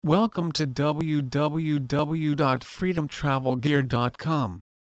Welcome to www.freedomtravelgear.com.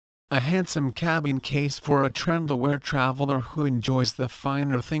 A handsome cabin case for a trend-aware traveler who enjoys the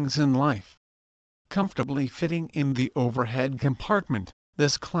finer things in life. Comfortably fitting in the overhead compartment,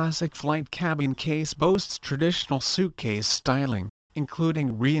 this classic flight cabin case boasts traditional suitcase styling,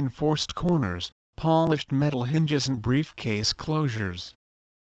 including reinforced corners, polished metal hinges and briefcase closures.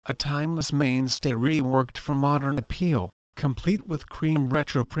 A timeless mainstay reworked for modern appeal, complete with cream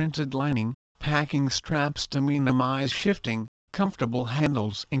retro-printed lining, packing straps to minimize shifting, comfortable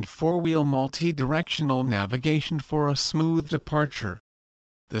handles and four-wheel multi-directional navigation for a smooth departure.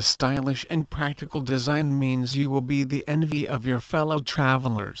 The stylish and practical design means you will be the envy of your fellow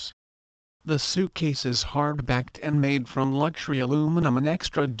travelers. The suitcase is hard-backed and made from luxury aluminum and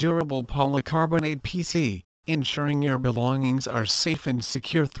extra durable polycarbonate PC, ensuring your belongings are safe and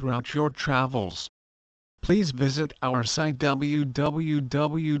secure throughout your travels. Please visit our site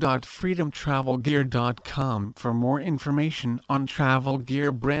www.freedomtravelgear.com for more information on travel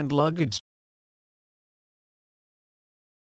gear brand luggage.